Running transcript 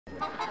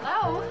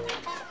Hello.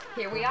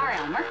 Here we are,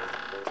 Elmer.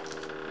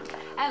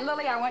 And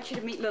Lily, I want you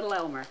to meet little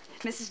Elmer.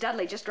 Mrs.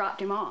 Dudley just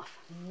dropped him off.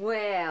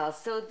 Well,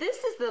 so this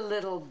is the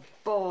little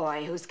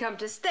boy who's come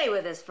to stay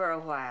with us for a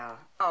while.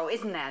 Oh,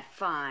 isn't that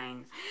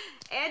fine?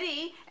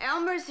 Eddie,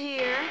 Elmer's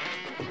here.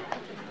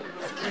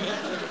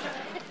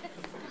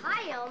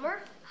 Hi,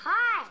 Elmer.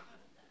 Hi.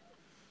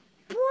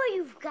 Boy,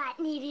 you've got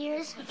neat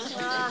ears.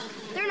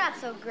 They're not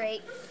so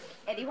great.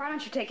 Eddie, why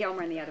don't you take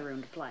Elmer in the other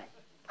room to play?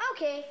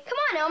 Okay, come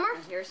on, Elmer.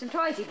 And here are some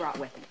toys he brought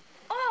with him.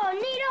 Oh,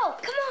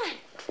 neato. Come on.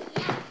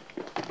 Yeah.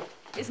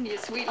 Isn't he a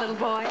sweet little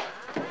boy?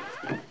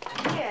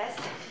 Yes.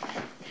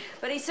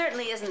 But he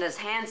certainly isn't as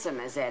handsome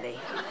as Eddie.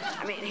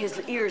 I mean,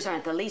 his ears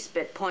aren't the least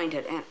bit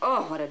pointed, and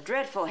oh, what a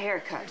dreadful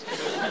haircut.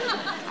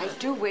 I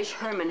do wish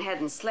Herman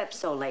hadn't slept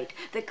so late.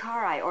 The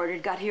car I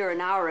ordered got here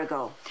an hour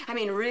ago. I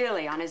mean,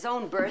 really, on his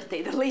own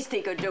birthday, the least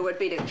he could do would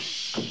be to...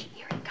 Shh,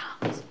 here it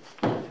comes.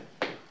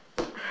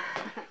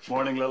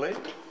 Morning, Lily.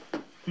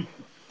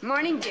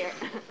 Morning, dear.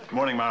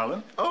 Morning,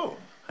 Marilyn. Oh,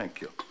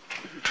 thank you.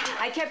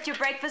 I kept your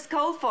breakfast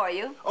cold for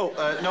you. Oh,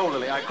 no,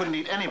 Lily, I couldn't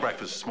eat any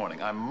breakfast this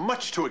morning. I'm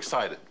much too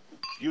excited.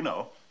 You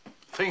know,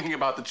 thinking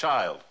about the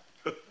child.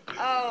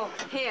 Oh,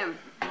 him.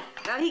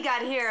 Well, he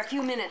got here a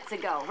few minutes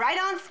ago. Right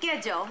on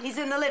schedule. He's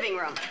in the living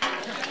room.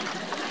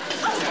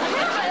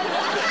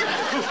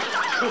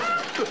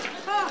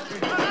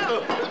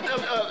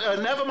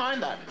 Never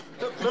mind that.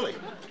 Lily,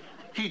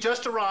 he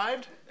just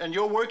arrived, and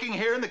you're working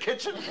here in the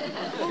kitchen?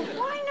 Well,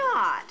 why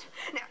not?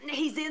 Now,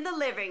 he's in the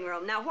living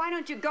room. Now, why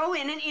don't you go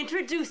in and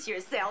introduce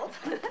yourself?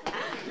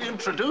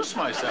 Introduce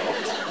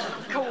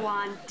myself? Go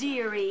on,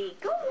 dearie.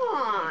 Go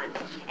on.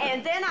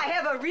 And then I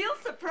have a real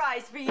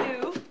surprise for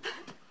you.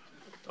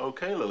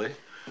 Okay, Lily.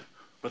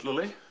 But,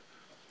 Lily,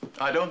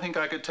 I don't think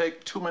I could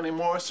take too many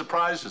more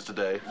surprises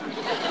today.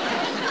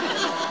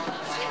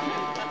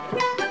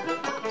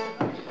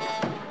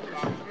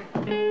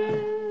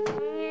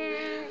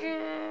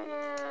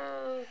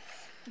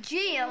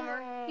 Gee,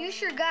 Elmer, you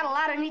sure got a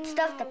lot of neat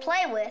stuff to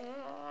play with.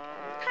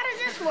 How does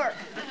this work?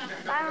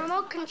 By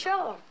remote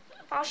control.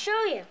 I'll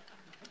show you.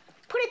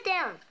 Put it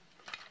down.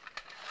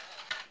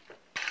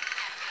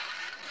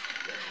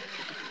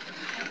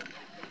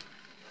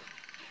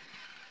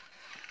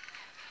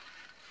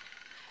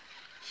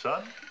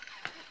 Son?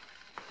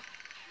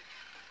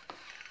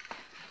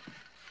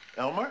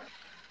 Elmer?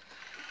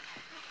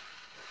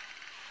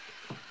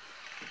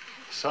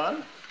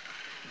 Son?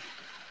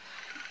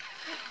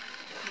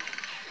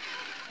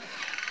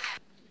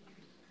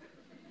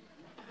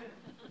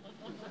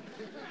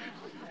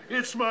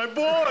 It's my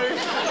boy!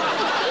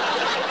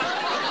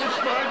 It's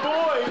my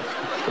boy!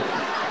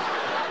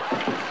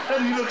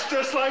 And he looks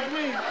just like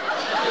me.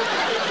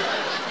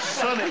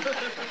 Sonny,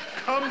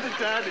 come to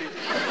Daddy.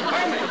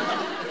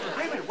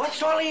 Herman,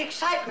 what's all the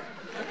excitement?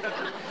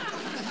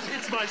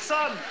 It's my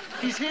son.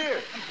 He's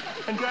here.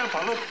 And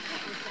Grandpa, look,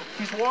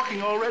 he's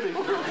walking already.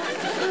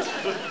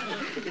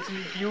 Isn't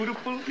he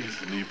beautiful?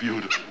 Isn't he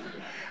beautiful?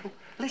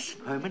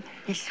 Listen, Herman,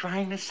 he's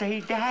trying to say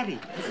Daddy.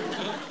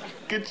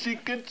 Gitsy,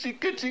 gitsy,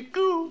 gitsy,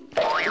 goo.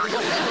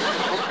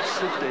 Oopsie-daisy.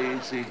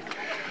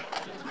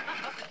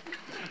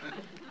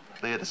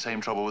 They had the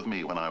same trouble with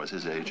me when I was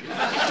his age.